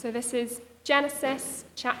So this is Genesis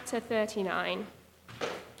chapter 39,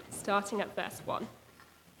 starting at verse 1.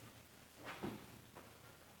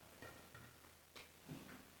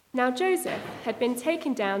 Now Joseph had been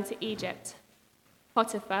taken down to Egypt.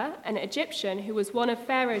 Potiphar, an Egyptian who was one of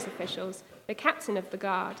Pharaoh's officials, the captain of the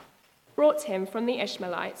guard, brought him from the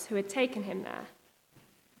Ishmaelites who had taken him there.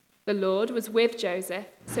 The Lord was with Joseph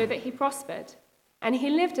so that he prospered, and he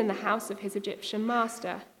lived in the house of his Egyptian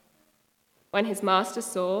master. When his master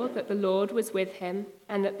saw that the Lord was with him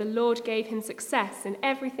and that the Lord gave him success in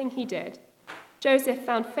everything he did, Joseph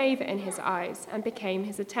found favor in his eyes and became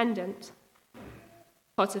his attendant.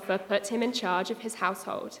 Potiphar put him in charge of his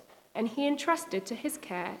household, and he entrusted to his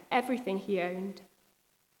care everything he owned.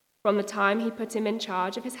 From the time he put him in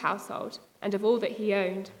charge of his household and of all that he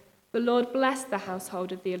owned, the Lord blessed the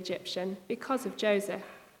household of the Egyptian because of Joseph.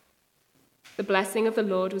 The blessing of the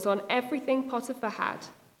Lord was on everything Potiphar had,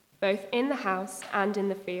 both in the house and in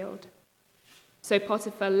the field. So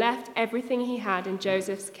Potiphar left everything he had in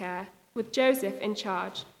Joseph's care, with Joseph in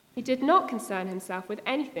charge. He did not concern himself with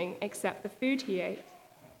anything except the food he ate.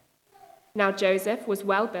 Now Joseph was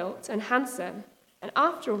well built and handsome, and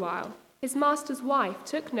after a while his master's wife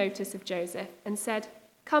took notice of Joseph and said,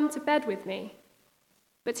 "Come to bed with me."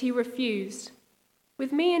 But he refused.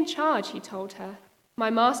 "With me in charge," he told her,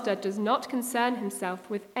 "my master does not concern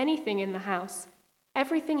himself with anything in the house.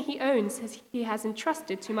 Everything he owns he has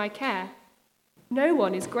entrusted to my care. No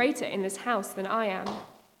one is greater in this house than I am.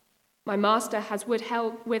 My master has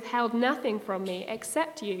withheld nothing from me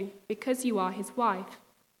except you, because you are his wife.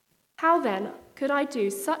 How then could I do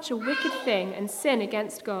such a wicked thing and sin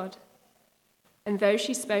against God?" And though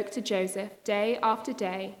she spoke to Joseph day after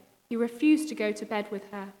day, he refused to go to bed with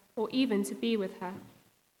her or even to be with her.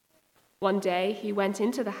 One day he went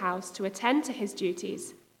into the house to attend to his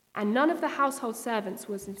duties, and none of the household servants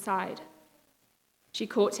was inside. She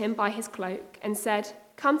caught him by his cloak and said,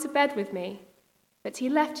 "Come to bed with me." But he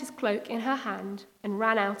left his cloak in her hand and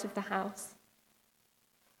ran out of the house.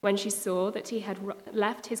 When she saw that he had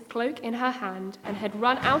left his cloak in her hand and had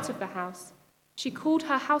run out of the house, she called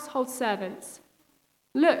her household servants.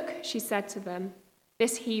 "Look," she said to them,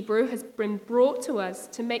 "this Hebrew has been brought to us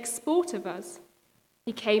to make sport of us.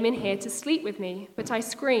 He came in here to sleep with me, but I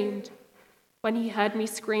screamed. When he heard me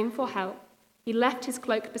scream for help, he left his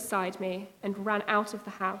cloak beside me and ran out of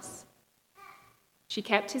the house." She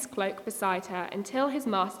kept his cloak beside her until his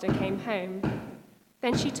master came home.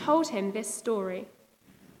 Then she told him this story.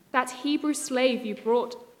 "That Hebrew slave you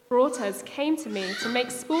brought us came to me to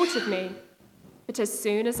make sport of me. But as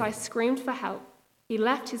soon as I screamed for help, he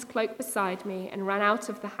left his cloak beside me and ran out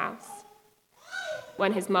of the house."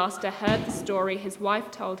 When his master heard the story his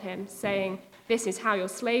wife told him, saying, "This is how your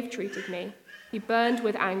slave treated me," he burned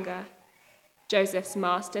with anger. Joseph's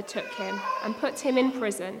master took him and put him in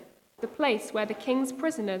prison, the place where the king's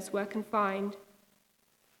prisoners were confined.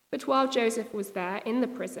 But while Joseph was there in the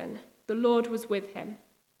prison, the Lord was with him.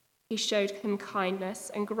 He showed him kindness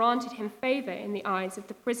and granted him favor in the eyes of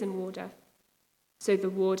the prison warder. So the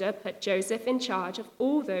warder put Joseph in charge of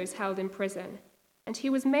all those held in prison, and he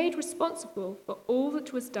was made responsible for all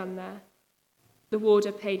that was done there. The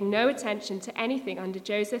warder paid no attention to anything under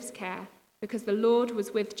Joseph's care, because the Lord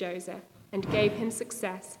was with Joseph and gave him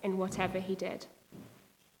success in whatever he did.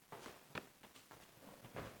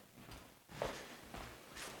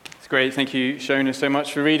 It's great. Thank you, Shona, so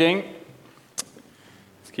much for reading.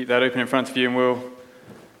 Let's keep that open in front of you and we'll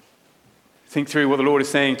think through what the Lord is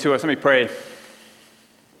saying to us. Let me pray.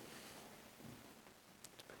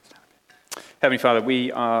 Heavenly Father,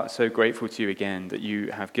 we are so grateful to you again that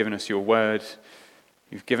you have given us your word.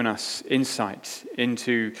 You've given us insight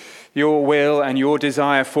into your will and your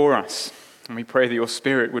desire for us. And we pray that your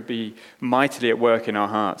Spirit would be mightily at work in our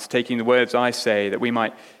hearts, taking the words I say, that we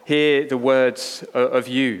might hear the words of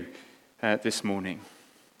you this morning.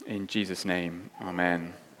 In Jesus' name,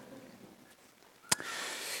 amen.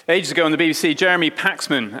 Ages ago on the BBC, Jeremy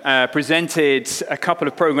Paxman presented a couple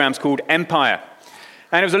of programs called Empire.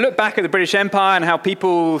 And it was a look back at the British Empire and how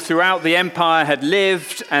people throughout the empire had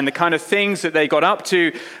lived and the kind of things that they got up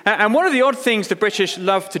to. And one of the odd things the British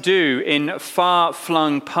loved to do in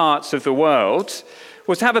far-flung parts of the world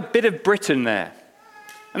was to have a bit of Britain there.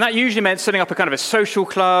 And that usually meant setting up a kind of a social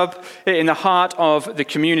club in the heart of the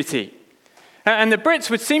community. And the Brits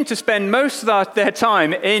would seem to spend most of their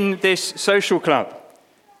time in this social club.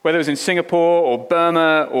 Whether it was in Singapore or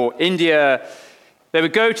Burma or India, they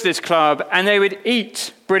would go to this club and they would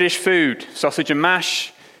eat British food, sausage and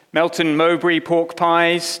mash, Melton Mowbray pork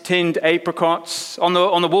pies, tinned apricots. On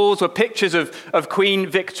the walls were pictures of Queen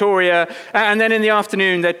Victoria, and then in the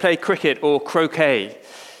afternoon they'd play cricket or croquet.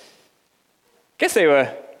 Guess they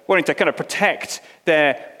were wanting to kind of protect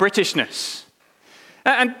their Britishness.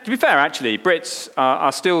 And to be fair, actually, Brits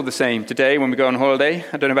are still the same today when we go on holiday.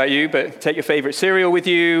 I don't know about you, but take your favorite cereal with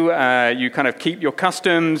you. You kind of keep your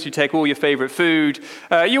customs. You take all your favorite food.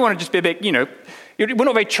 You want to just be a bit, we're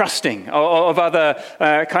not very trusting of other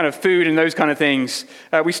kind of food and those kind of things.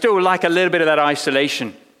 We still like a little bit of that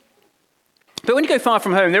isolation. But when you go far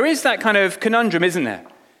from home, there is that kind of conundrum, isn't there?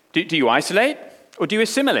 Do you isolate or do you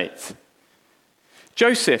assimilate?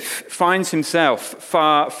 Joseph finds himself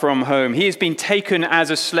far from home. He has been taken as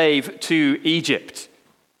a slave to Egypt.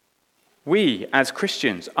 We, as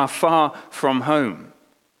Christians, are far from home.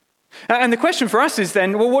 And the question for us is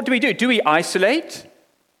then, well, what do we do? Do we isolate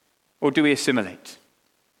or do we assimilate?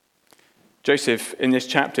 Joseph, in this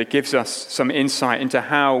chapter, gives us some insight into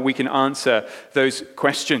how we can answer those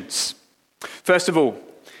questions. First of all,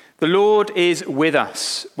 the Lord is with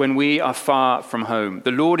us when we are far from home.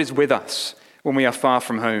 The Lord is with us when we are far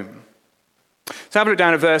from home. So have a look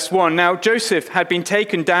down at verse 1. Now Joseph had been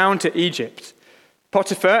taken down to Egypt.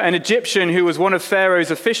 Potiphar, an Egyptian who was one of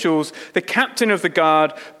Pharaoh's officials, the captain of the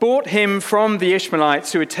guard, bought him from the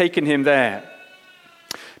Ishmaelites who had taken him there.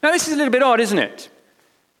 Now this is a little bit odd, isn't it?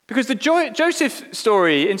 Because the Joseph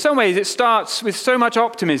story, in some ways, it starts with so much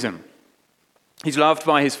optimism. He's loved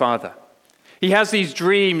by his father. He has these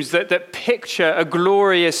dreams that picture a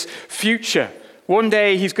glorious future. One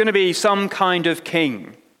day he's going to be some kind of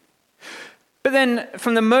king. But then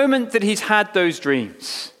from the moment that he's had those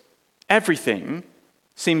dreams, everything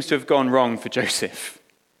seems to have gone wrong for Joseph.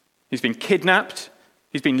 He's been kidnapped,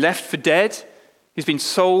 he's been left for dead, he's been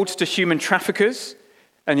sold to human traffickers,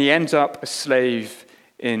 and he ends up a slave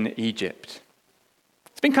in Egypt.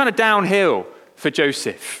 It's been kind of downhill for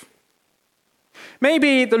Joseph.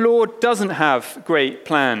 Maybe the Lord doesn't have great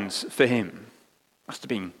plans for him. Must have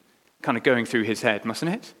been kind of going through his head,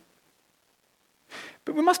 mustn't it?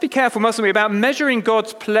 But we must be careful, mustn't we, about measuring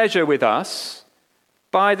God's pleasure with us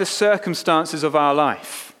by the circumstances of our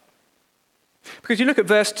life. Because you look at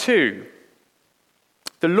verse 2.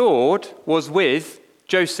 The Lord was with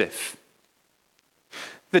Joseph.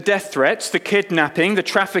 The death threats, the kidnapping, the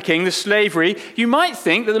trafficking, the slavery, you might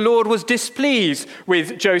think that the Lord was displeased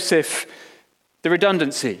with Joseph. The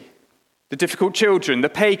redundancy, the difficult children, the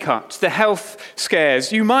pay cuts, the health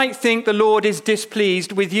scares. You might think the Lord is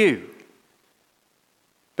displeased with you.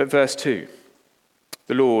 But verse 2,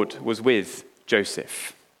 the Lord was with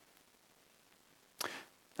Joseph.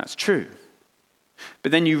 That's true.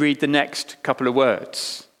 But then you read the next couple of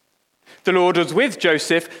words. The Lord was with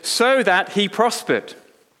Joseph so that he prospered.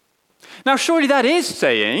 Now surely that is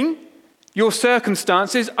saying your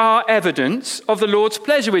circumstances are evidence of the Lord's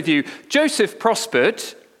pleasure with you. Joseph prospered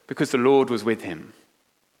because the Lord was with him.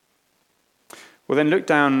 Well, then look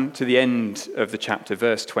down to the end of the chapter,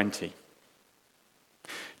 verse 20.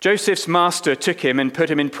 Joseph's master took him and put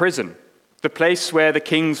him in prison, the place where the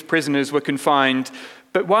king's prisoners were confined.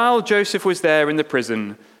 But while Joseph was there in the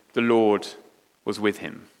prison, the Lord was with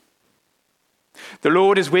him. The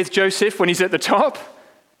Lord is with Joseph when he's at the top,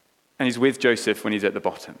 and he's with Joseph when he's at the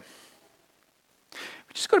bottom.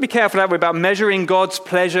 We've just got to be careful about measuring God's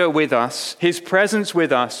pleasure with us, his presence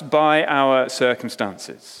with us, by our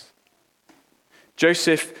circumstances.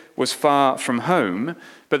 Joseph was far from home,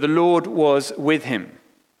 but the Lord was with him.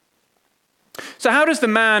 So how does the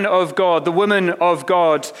man of God, the woman of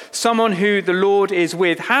God, someone who the Lord is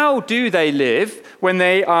with, how do they live when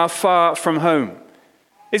they are far from home?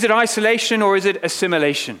 Is it isolation or is it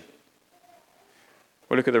assimilation?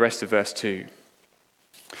 Well, look at the rest of verse 2.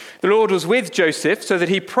 The Lord was with Joseph so that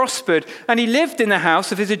he prospered, and he lived in the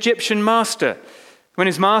house of his Egyptian master. When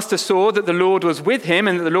his master saw that the Lord was with him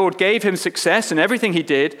and that the Lord gave him success in everything he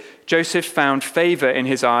did, Joseph found favor in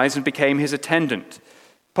his eyes and became his attendant.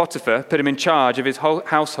 Potiphar put him in charge of his whole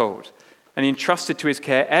household, and he entrusted to his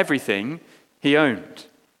care everything he owned.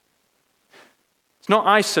 It's not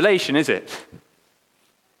isolation, is it?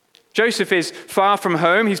 Joseph is far from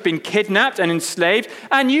home, he's been kidnapped and enslaved,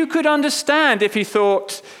 and you could understand if he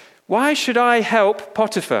thought, why should I help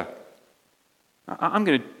Potiphar? I'm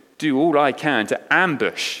going to do all I can to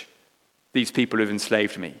ambush these people who've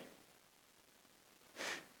enslaved me.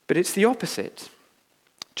 But it's the opposite.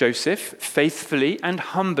 Joseph faithfully and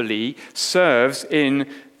humbly serves in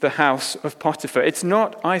the house of Potiphar. It's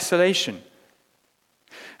not isolation.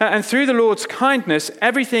 And through the Lord's kindness,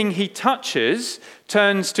 everything he touches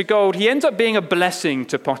turns to gold. He ends up being a blessing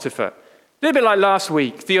to Potiphar. A little bit like last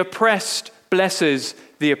week, the oppressed blesses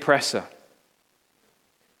the oppressor.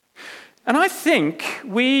 And I think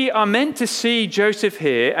we are meant to see Joseph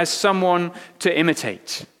here as someone to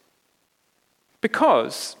imitate.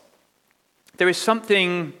 Because there is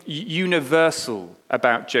something universal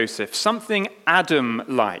about Joseph, something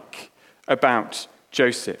Adam-like about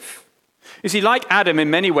Joseph. You see, like Adam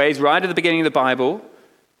in many ways, right at the beginning of the Bible,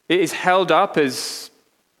 it is held up as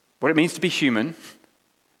what it means to be human.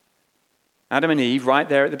 Adam and Eve, right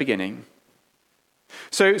there at the beginning.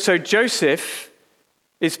 So Joseph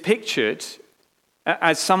is pictured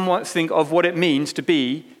as something of what it means to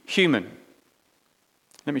be human.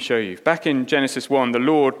 Let me show you. Back in Genesis 1, the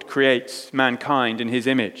Lord creates mankind in his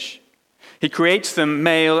image. He creates them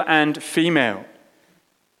male and female.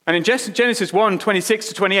 And in Genesis 1, 26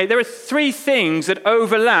 to 28, there are three things that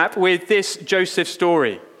overlap with this Joseph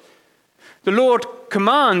story. The Lord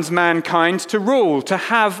commands mankind to rule, to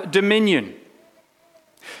have dominion.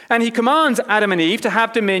 And he commands Adam and Eve to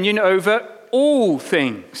have dominion over all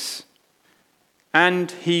things.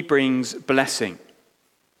 And he brings blessing.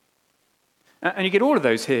 And you get all of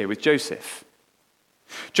those here with Joseph.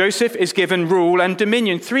 Joseph is given rule and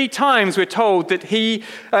dominion. 3 times we're told that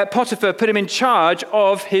Potiphar put him in charge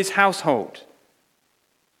of his household.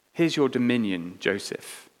 Here's your dominion,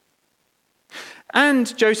 Joseph.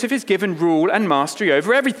 And Joseph is given rule and mastery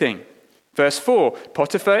over everything. Verse 4,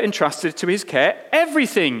 Potiphar entrusted to his care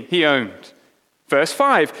everything he owned. Verse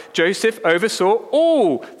 5, Joseph oversaw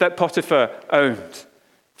all that Potiphar owned.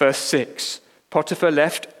 Verse 6, Potiphar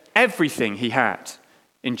left everything he had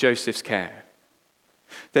in Joseph's care.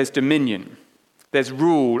 There's dominion, there's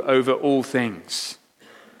rule over all things,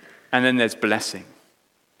 and then there's blessing.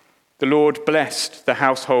 The Lord blessed the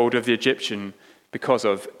household of the Egyptian because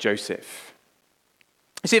of Joseph.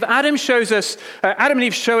 You see, if Adam and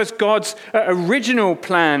Eve show us God's original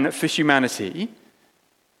plan for humanity,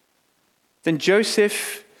 then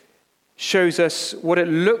Joseph shows us what it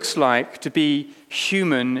looks like to be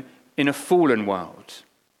human in a fallen world.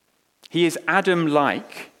 He is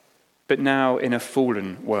Adam-like, but now in a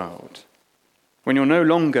fallen world. When you're no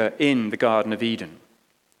longer in the Garden of Eden,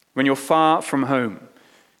 when you're far from home,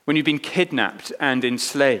 when you've been kidnapped and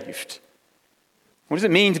enslaved. What does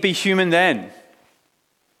it mean to be human then?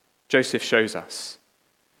 Joseph shows us.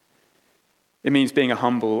 It means being a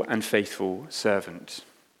humble and faithful servant.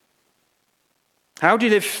 How do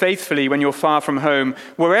you live faithfully when you're far from home?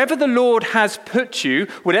 Wherever the Lord has put you,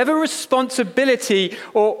 whatever responsibility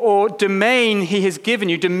or domain he has given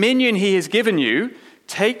you, dominion he has given you,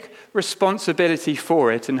 take responsibility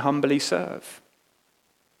for it and humbly serve.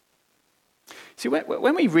 See,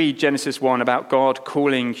 when we read Genesis 1 about God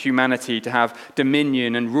calling humanity to have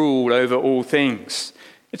dominion and rule over all things,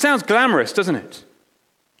 it sounds glamorous, doesn't it?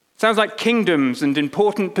 Sounds like kingdoms and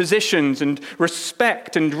important positions and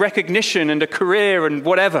respect and recognition and a career and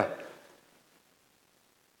whatever.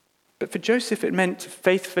 But for Joseph, it meant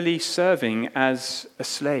faithfully serving as a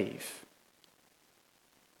slave.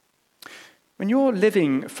 When you're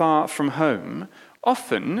living far from home,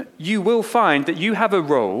 often you will find that you have a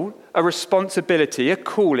role, a responsibility, a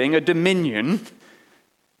calling, a dominion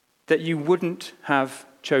that you wouldn't have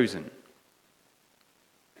chosen.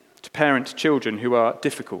 To parent children who are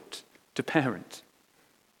difficult to parent.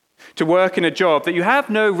 To work in a job that you have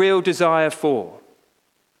no real desire for.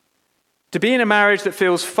 To be in a marriage that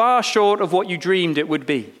feels far short of what you dreamed it would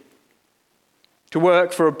be. To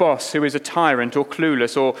work for a boss who is a tyrant or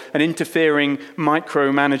clueless or an interfering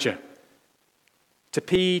micromanager. To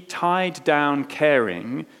be tied down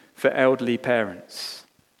caring for elderly parents.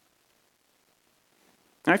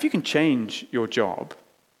 Now, if you can change your job,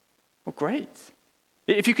 well, great.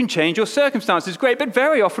 If you can change your circumstances, great, but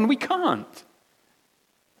very often we can't.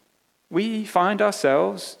 We find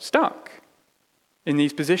ourselves stuck in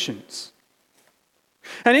these positions.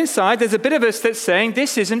 And inside, there's a bit of us that's saying,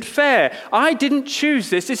 this isn't fair. I didn't choose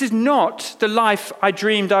this. This is not the life I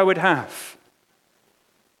dreamed I would have.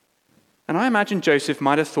 And I imagine Joseph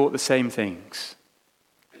might have thought the same things.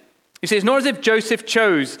 You see, it's not as if Joseph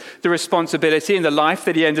chose the responsibility and the life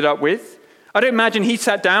that he ended up with. I don't imagine he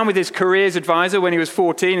sat down with his careers advisor when he was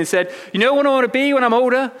 14 and said, you know what I want to be when I'm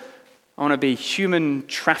older? I want to be human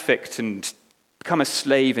trafficked and become a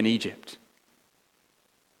slave in Egypt.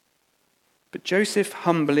 But Joseph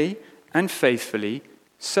humbly and faithfully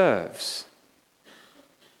serves.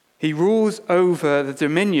 He rules over the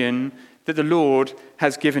dominion that the Lord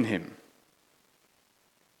has given him.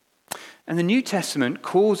 And the New Testament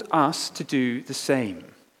calls us to do the same.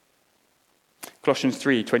 Colossians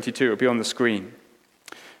 3:22 will be on the screen.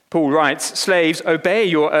 Paul writes, slaves, obey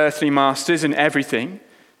your earthly masters in everything,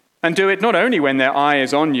 and do it not only when their eye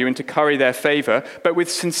is on you and to curry their favor, but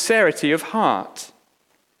with sincerity of heart.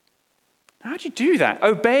 How do you do that?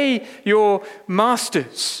 Obey your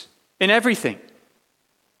masters in everything.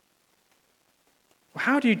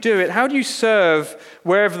 How do you do it? How do you serve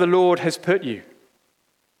wherever the Lord has put you?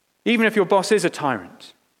 Even if your boss is a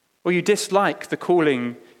tyrant, or you dislike the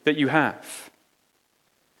calling that you have.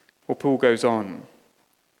 Well, Paul goes on.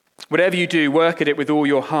 Whatever you do, work at it with all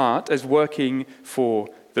your heart as working for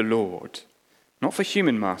the Lord, not for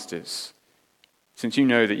human masters, since you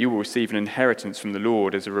know that you will receive an inheritance from the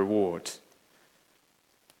Lord as a reward.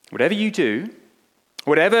 Whatever you do,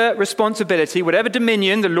 whatever responsibility, whatever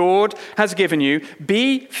dominion the Lord has given you,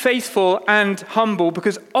 be faithful and humble,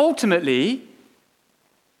 because ultimately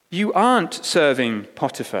you aren't serving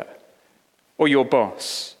Potiphar or your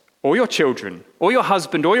boss or your children or your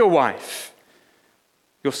husband or your wife.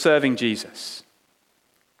 You're serving Jesus.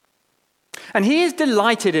 And he is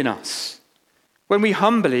delighted in us when we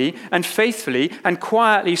humbly and faithfully and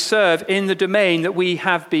quietly serve in the domain that we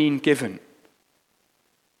have been given.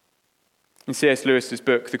 In C.S. Lewis's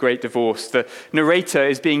book, The Great Divorce, the narrator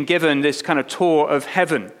is being given this kind of tour of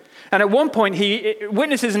heaven. And at one point, he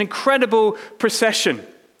witnesses an incredible procession.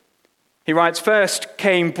 He writes, "First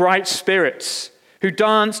came bright spirits who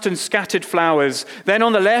danced and scattered flowers. Then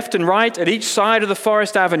on the left and right, at each side of the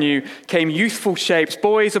forest avenue, came youthful shapes,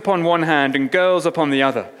 boys upon one hand and girls upon the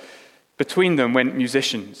other. Between them went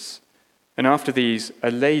musicians. And after these,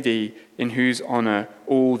 a lady in whose honor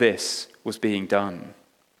all this was being done."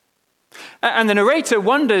 And the narrator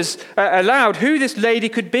wonders aloud who this lady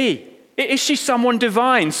could be. Is she someone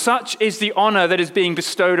divine? Such is the honor that is being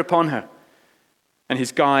bestowed upon her. And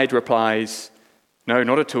his guide replies, "No,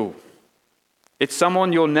 not at all. It's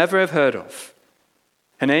someone you'll never have heard of.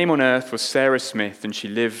 Her name on earth was Sarah Smith, and she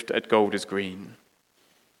lived at Golders Green."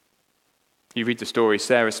 You read the story,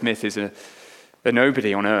 Sarah Smith is a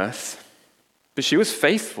nobody on earth, but she was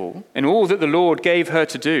faithful in all that the Lord gave her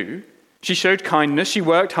to do. She showed kindness, she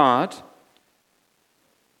worked hard,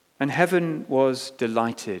 and heaven was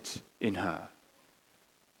delighted in her.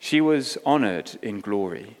 She was honored in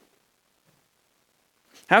glory.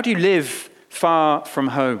 How do you live far from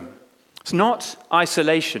home? It's not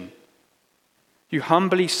isolation. You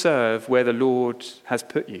humbly serve where the Lord has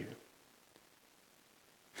put you.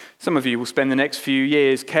 Some of you will spend the next few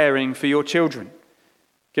years caring for your children,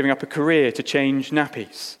 giving up a career to change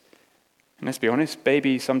nappies. And let's be honest,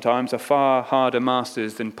 babies sometimes are far harder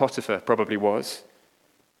masters than Potiphar probably was.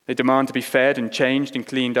 They demand to be fed and changed and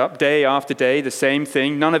cleaned up day after day, the same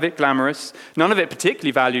thing, none of it glamorous, none of it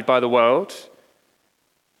particularly valued by the world.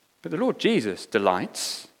 But the Lord Jesus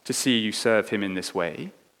delights to see you serve him in this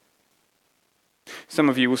way. Some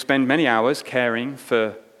of you will spend many hours caring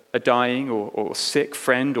for a dying or sick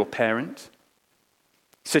friend or parent,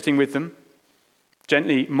 sitting with them,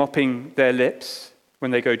 gently mopping their lips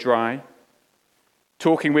when they go dry,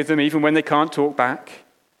 talking with them even when they can't talk back,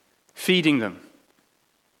 feeding them,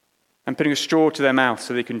 and putting a straw to their mouth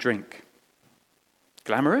so they can drink.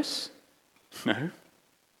 Glamorous? No.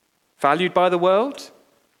 Valued by the world?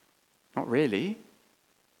 Not really.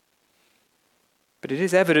 But it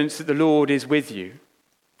is evidence that the Lord is with you,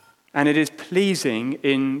 and it is pleasing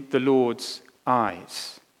in the Lord's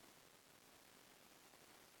eyes.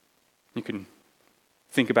 You can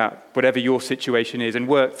think about whatever your situation is and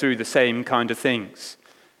work through the same kind of things.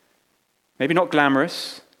 Maybe not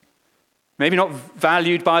glamorous, maybe not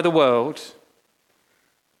valued by the world,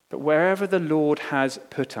 but wherever the Lord has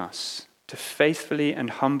put us to faithfully and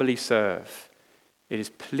humbly serve, it is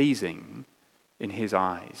pleasing in his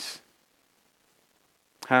eyes.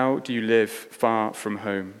 How do you live far from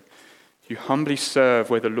home? You humbly serve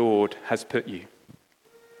where the Lord has put you.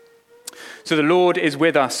 So the Lord is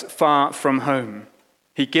with us far from home.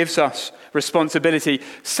 He gives us responsibility.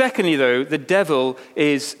 Secondly, though, the devil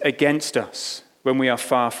is against us when we are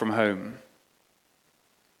far from home.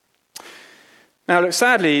 Now, look,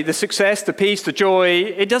 sadly, the success, the peace, the joy,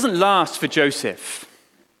 it doesn't last for Joseph.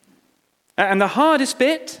 And the hardest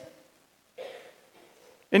bit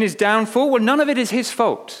in his downfall, well, none of it is his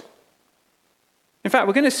fault. In fact,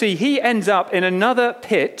 we're going to see he ends up in another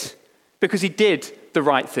pit because he did the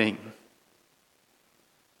right thing.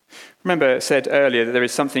 Remember, it said earlier that there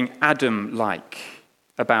is something Adam-like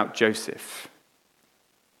about Joseph.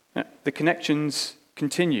 The connections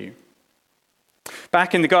continue.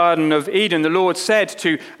 Back in the Garden of Eden, the Lord said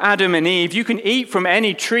to Adam and Eve, "You can eat from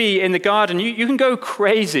any tree in the garden. You can go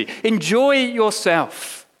crazy. Enjoy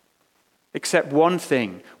yourself. Except one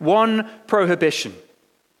thing, one prohibition,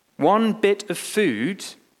 one bit of food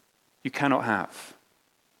you cannot have."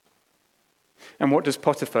 And what does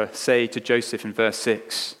Potiphar say to Joseph in verse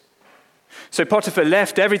 6? So Potiphar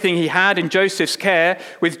left everything he had in Joseph's care.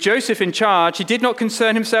 With Joseph in charge, he did not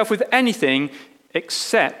concern himself with anything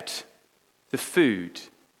except the food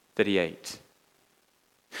that he ate.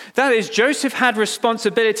 That is, Joseph had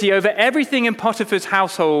responsibility over everything in Potiphar's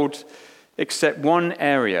household except one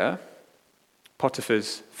area,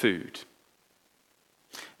 Potiphar's food.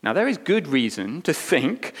 Now, there is good reason to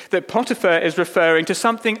think that Potiphar is referring to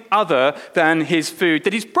something other than his food,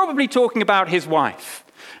 that he's probably talking about his wife.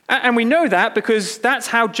 And we know that because that's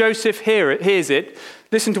how Joseph hears it.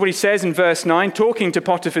 Listen to what he says in verse 9, talking to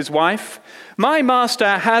Potiphar's wife. "My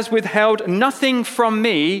master has withheld nothing from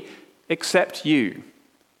me except you,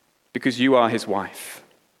 because you are his wife."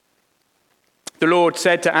 The Lord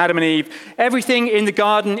said to Adam and Eve, "Everything in the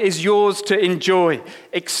garden is yours to enjoy,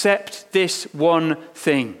 except this one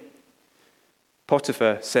thing."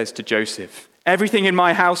 Potiphar says to Joseph, "Everything in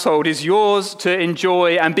my household is yours to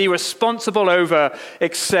enjoy and be responsible over,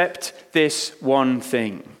 except this one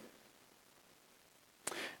thing."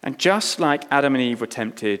 And just like Adam and Eve were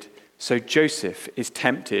tempted, so Joseph is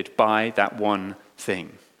tempted by that one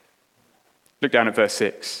thing. Look down at verse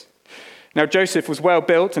 6. "Now Joseph was well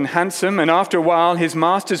built and handsome, and after a while his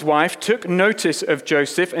master's wife took notice of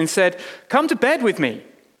Joseph and said, 'Come to bed with me.'"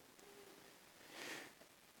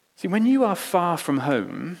 See, when you are far from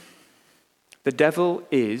home, the devil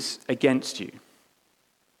is against you.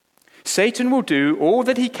 Satan will do all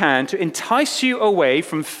that he can to entice you away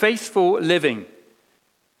from faithful living,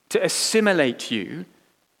 to assimilate you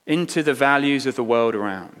into the values of the world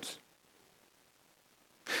around.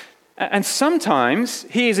 And sometimes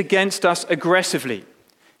he is against us aggressively.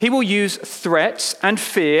 He will use threats and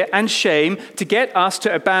fear and shame to get us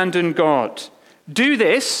to abandon God. Do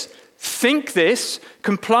this, think this,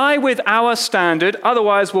 comply with our standard,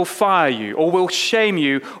 otherwise we'll fire you, or we'll shame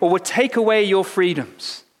you, or we'll take away your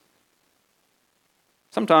freedoms.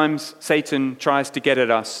 Sometimes Satan tries to get at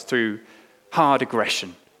us through hard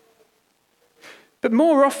aggression. But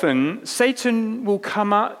more often, Satan will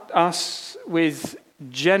come at us with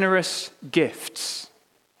generous gifts.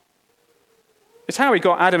 It's how he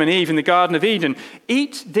got Adam and Eve in the Garden of Eden.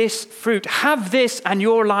 "Eat this fruit, have this, and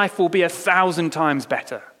your life will be 1,000 times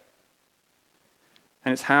better."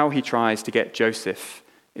 And it's how he tries to get Joseph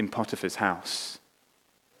in Potiphar's house.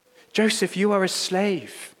 "Joseph, you are a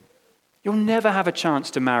slave. You'll never have a chance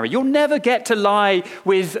to marry. You'll never get to lie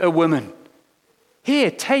with a woman. Here,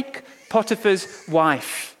 take Potiphar's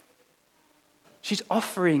wife. She's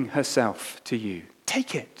offering herself to you.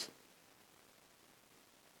 Take it."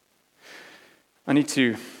 I need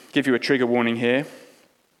to give you a trigger warning here.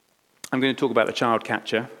 I'm going to talk about the child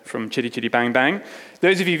catcher from Chitty Chitty Bang Bang.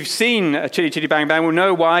 Those of you who've seen Chitty Chitty Bang Bang will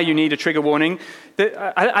know why you need a trigger warning.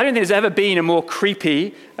 I don't think there's ever been a more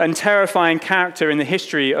creepy and terrifying character in the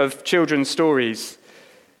history of children's stories.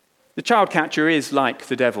 The child catcher is like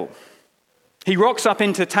the devil. He rocks up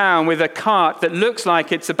into town with a cart that looks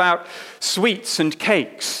like it's about sweets and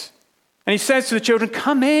cakes. And he says to the children,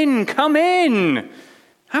 come in,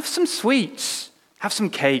 have some sweets, have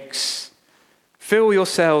some cakes, fill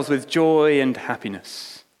yourselves with joy and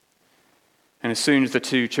happiness. And as soon as the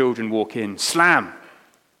two children walk in, slam,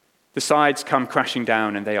 the sides come crashing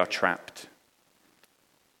down and they are trapped.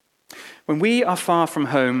 When we are far from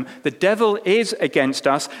home, the devil is against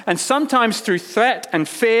us, and sometimes through threat and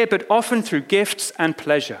fear, but often through gifts and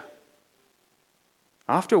pleasure.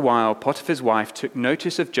 After a while, Potiphar's wife took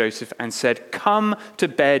notice of Joseph and said, "Come to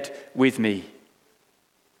bed with me."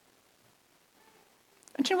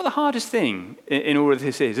 And do you know what the hardest thing in all of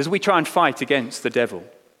this is, as we try and fight against the devil?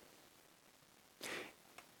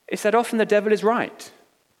 It's that often the devil is right.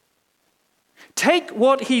 Take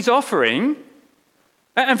what he's offering,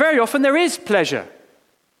 and very often there is pleasure.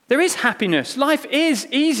 There is happiness. Life is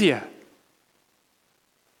easier.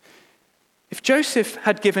 If Joseph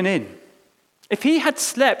had given in, if he had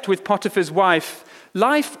slept with Potiphar's wife,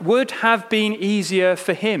 life would have been easier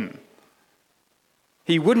for him.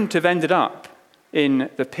 He wouldn't have ended up in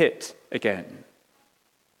the pit again.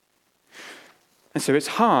 And so it's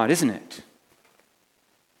hard, isn't it?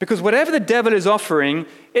 Because whatever the devil is offering,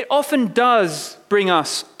 it often does bring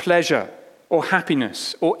us pleasure or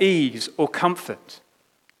happiness or ease or comfort.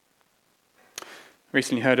 I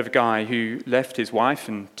recently heard of a guy who left his wife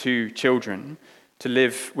and 2 children to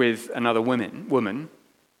live with another woman.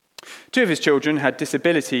 2 of his children had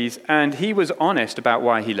disabilities, and he was honest about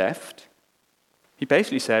why he left. He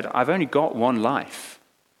basically said, "I've only got one life.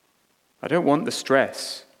 I don't want the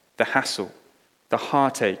stress, the hassle, the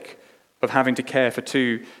heartache of having to care for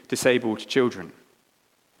 2 disabled children."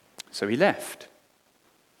 So he left.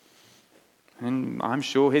 And I'm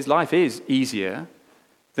sure his life is easier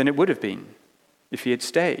than it would have been if he had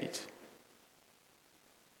stayed.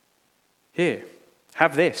 Here,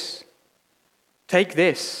 have this. Take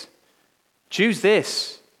this. Choose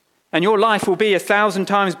this. And your life will be 1,000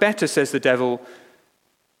 times better, says the devil.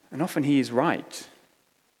 And often he is right.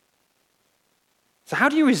 So how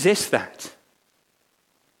do you resist that?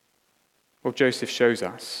 Well, Joseph shows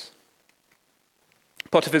us.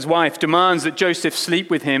 Potiphar's wife demands that Joseph sleep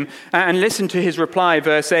with him, and listen to his reply,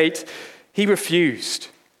 verse 8. He refused.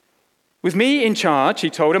 With me in charge, he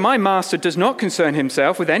told her, my master does not concern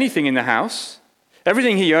himself with anything in the house.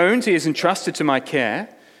 Everything he owns, he has entrusted to my care.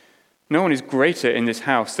 No one is greater in this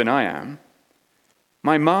house than I am.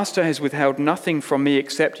 My master has withheld nothing from me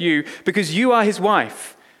except you, because you are his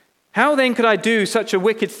wife. How then could I do such a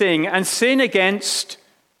wicked thing and sin against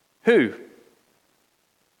who?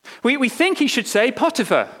 We think he should say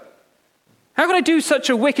Potiphar. How could I do such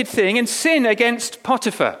a wicked thing and sin against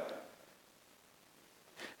Potiphar?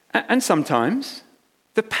 And sometimes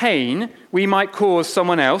the pain we might cause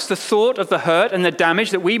someone else, the thought of the hurt and the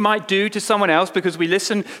damage that we might do to someone else because we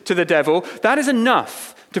listen to the devil, that is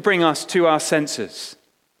enough to bring us to our senses.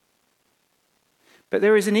 But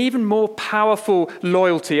there is an even more powerful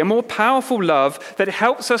loyalty, a more powerful love that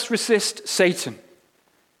helps us resist Satan.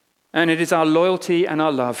 And it is our loyalty and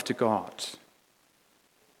our love to God.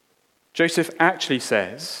 Joseph actually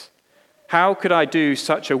says, how could I do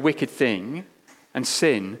such a wicked thing and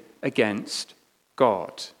sin against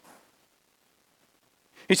God?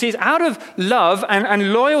 You see, it's out of love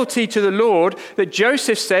and loyalty to the Lord that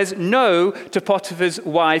Joseph says no to Potiphar's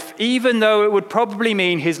wife, even though it would probably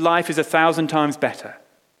mean his life is 1,000 times better.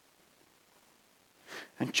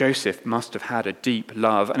 And Joseph must have had a deep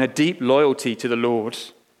love and a deep loyalty to the Lord.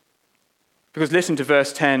 Because listen to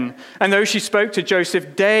verse 10. And though she spoke to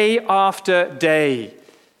Joseph day after day,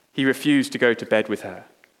 he refused to go to bed with her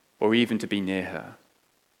or even to be near her.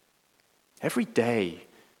 Every day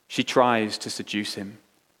she tries to seduce him.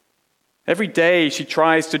 Every day she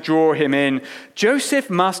tries to draw him in. Joseph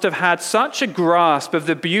must have had such a grasp of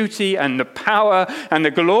the beauty and the power and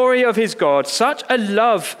the glory of his God, such a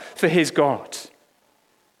love for his God,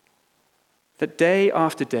 that day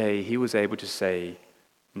after day he was able to say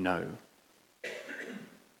no.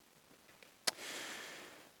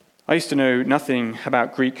 I used to know nothing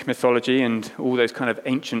about Greek mythology and all those kind of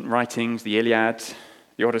ancient writings, the Iliad,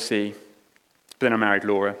 the Odyssey. But then I married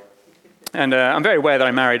Laura. And I'm very aware that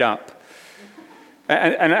I married up.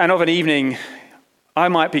 And of an evening, I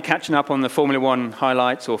might be catching up on the Formula One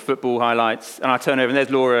highlights or football highlights, and I turn over and there's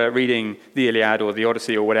Laura reading the Iliad or the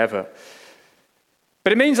Odyssey or whatever.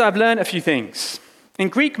 But it means I've learned a few things. In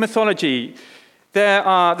Greek mythology, there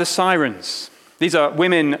are the sirens. These are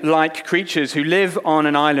women-like creatures who live on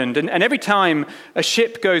an island. And every time a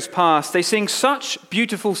ship goes past, they sing such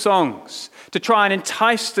beautiful songs to try and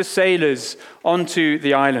entice the sailors onto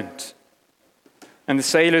the island. And the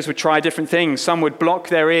sailors would try different things. Some would block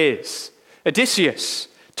their ears. Odysseus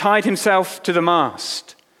tied himself to the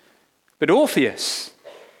mast. But Orpheus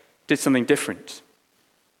did something different.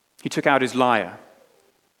 He took out his lyre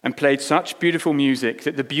and played such beautiful music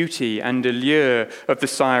that the beauty and allure of the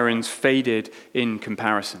sirens faded in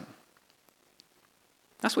comparison.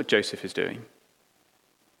 That's what Joseph is doing.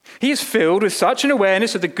 He is filled with such an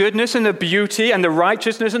awareness of the goodness and the beauty and the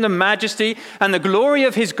righteousness and the majesty and the glory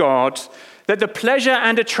of his God that the pleasure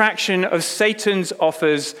and attraction of Satan's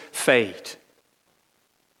offers fade.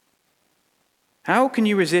 How can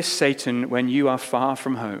you resist Satan when you are far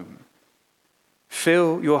from home?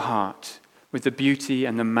 Fill your heart with the beauty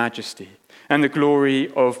and the majesty and the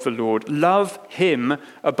glory of the Lord. Love him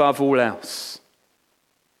above all else.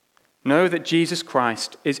 Know that Jesus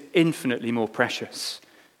Christ is infinitely more precious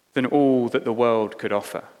than all that the world could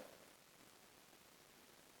offer.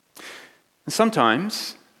 And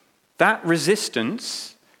sometimes that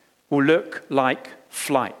resistance will look like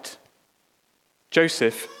flight.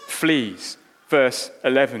 Joseph flees, verse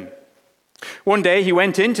 11. One day he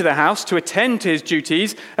went into the house to attend to his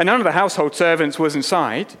duties, and none of the household servants was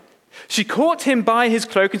inside. She caught him by his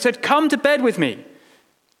cloak and said, "Come to bed with me."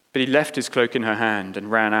 But he left his cloak in her hand and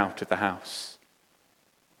ran out of the house.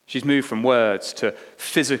 She's moved from words to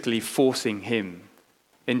physically forcing him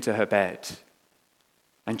into her bed.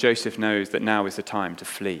 And Joseph knows that now is the time to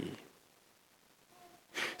flee.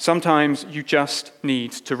 Sometimes you just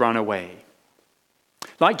need to run away.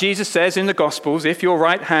 Like Jesus says in the Gospels, if your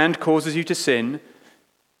right hand causes you to sin,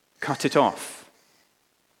 cut it off.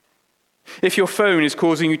 If your phone is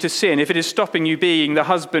causing you to sin, if it is stopping you being the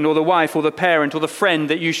husband or the wife or the parent or the friend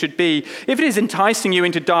that you should be, if it is enticing you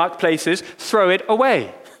into dark places, throw it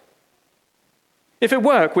away. If at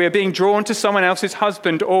work we are being drawn to someone else's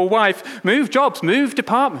husband or wife, move jobs, move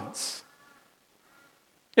departments.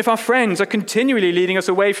 If our friends are continually leading us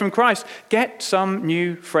away from Christ, get some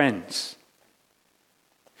new friends.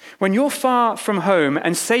 When you're far from home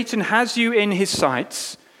and Satan has you in his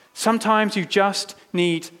sights, Sometimes you just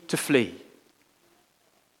need to flee.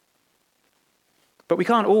 But we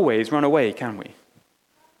can't always run away, can we?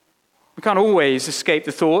 We can't always escape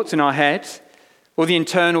the thoughts in our head or the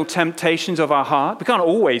internal temptations of our heart. We can't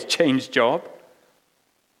always change job.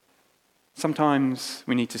 Sometimes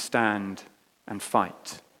we need to stand and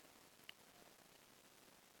fight.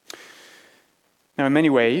 Now, in many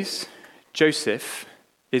ways, Joseph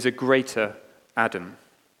is a greater Adam.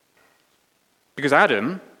 Because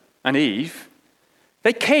Adam and Eve,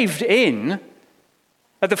 they caved in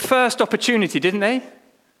at the first opportunity, didn't they?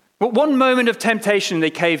 Well, one moment of temptation,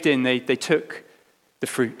 they caved in, they took the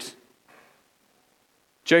fruit.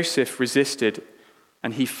 Joseph resisted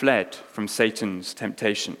and he fled from Satan's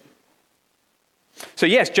temptation. So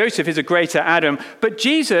yes, Joseph is a greater Adam, but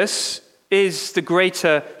Jesus is the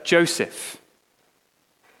greater Joseph.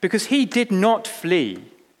 Because he did not flee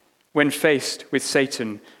when faced with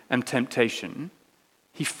Satan and temptation.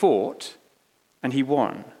 He fought and he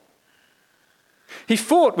won. He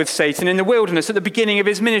fought with Satan in the wilderness at the beginning of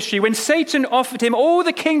his ministry when Satan offered him all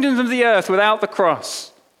the kingdoms of the earth without the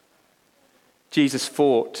cross. Jesus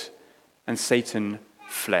fought and Satan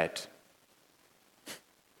fled.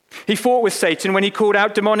 He fought with Satan when he called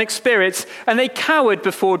out demonic spirits and they cowered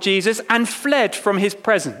before Jesus and fled from his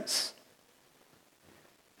presence.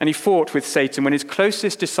 And he fought with Satan when his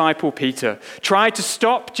closest disciple, Peter, tried to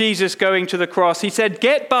stop Jesus going to the cross. He said,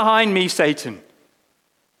 "Get behind me, Satan."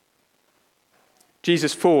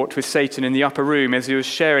 Jesus fought with Satan in the upper room as he was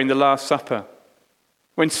sharing the Last Supper,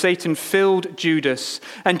 when Satan filled Judas,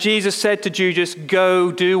 and Jesus said to Judas,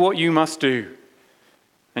 "Go, do what you must do."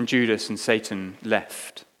 And Judas and Satan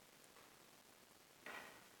left.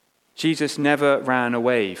 Jesus never ran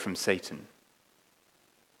away from Satan.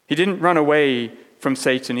 He didn't run away from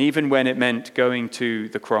Satan even when it meant going to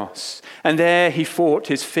the cross. And there he fought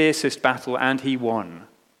his fiercest battle and he won.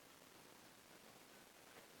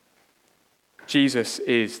 Jesus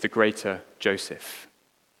is the greater Joseph.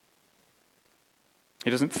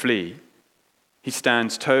 He doesn't flee. He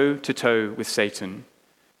stands toe to toe with Satan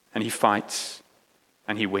and he fights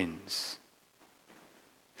and he wins.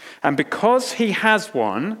 And because he has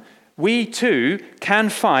won, we too can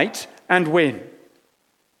fight and win.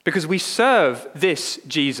 Because we serve this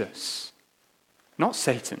Jesus, not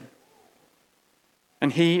Satan.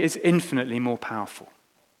 And he is infinitely more powerful.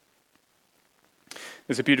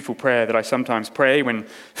 There's a beautiful prayer that I sometimes pray when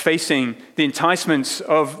facing the enticements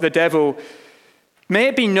of the devil. May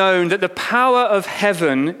it be known that the power of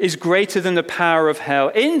heaven is greater than the power of hell.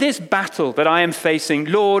 In this battle that I am facing,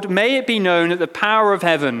 Lord, may it be known that the power of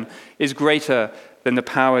heaven is greater than the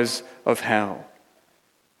powers of hell.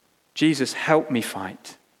 Jesus, help me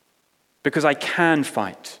fight, because I can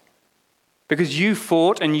fight, because you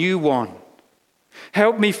fought and you won.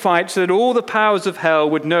 Help me fight so that all the powers of hell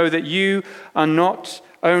would know that you are not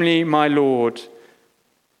only my Lord,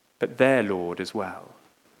 but their Lord as well.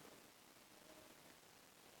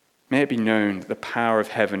 May it be known that the power of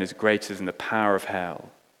heaven is greater than the power of hell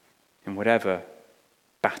in whatever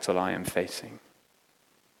battle I am facing.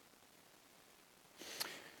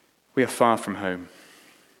 We are far from home.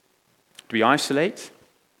 Do we isolate?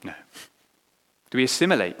 No. Do we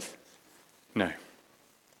assimilate? No.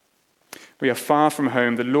 We are far from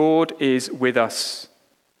home. The Lord is with us.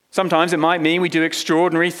 Sometimes it might mean we do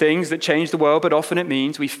extraordinary things that change the world, but often it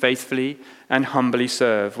means we faithfully and humbly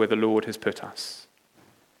serve where the Lord has put us.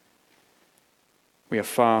 We are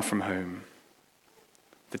far from home.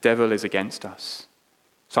 The devil is against us.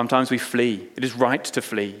 Sometimes we flee. It is right to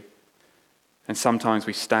flee. And sometimes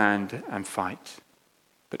we stand and fight.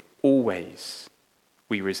 But always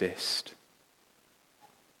we resist.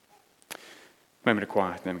 Moment of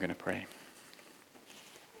quiet, and then we're going to pray.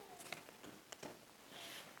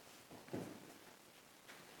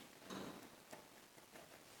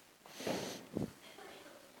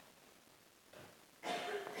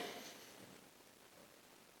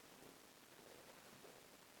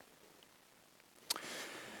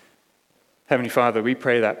 Heavenly Father, we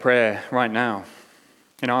pray that prayer right now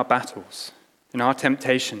in our battles, in our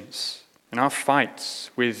temptations, in our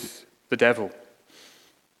fights with the devil.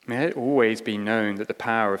 May it always be known that the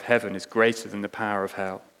power of heaven is greater than the power of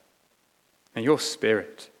hell. May your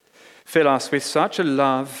Spirit fill us with such a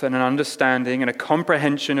love and an understanding and a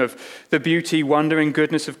comprehension of the beauty, wonder, and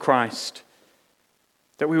goodness of Christ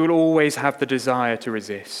that we will always have the desire to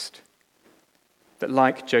resist. That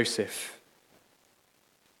like Joseph,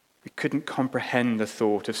 we couldn't comprehend the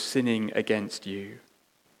thought of sinning against you.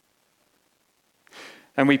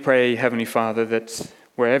 And we pray, Heavenly Father, that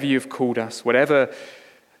wherever you've called us, whatever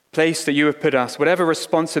place that you have put us, whatever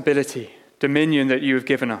responsibility, dominion that you have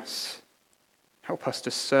given us, Help us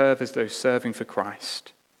to serve as those serving for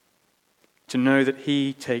Christ, to know that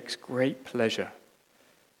he takes great pleasure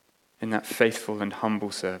in that faithful and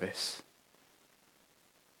humble service.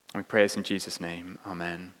 And we pray this in Jesus' name.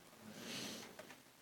 Amen.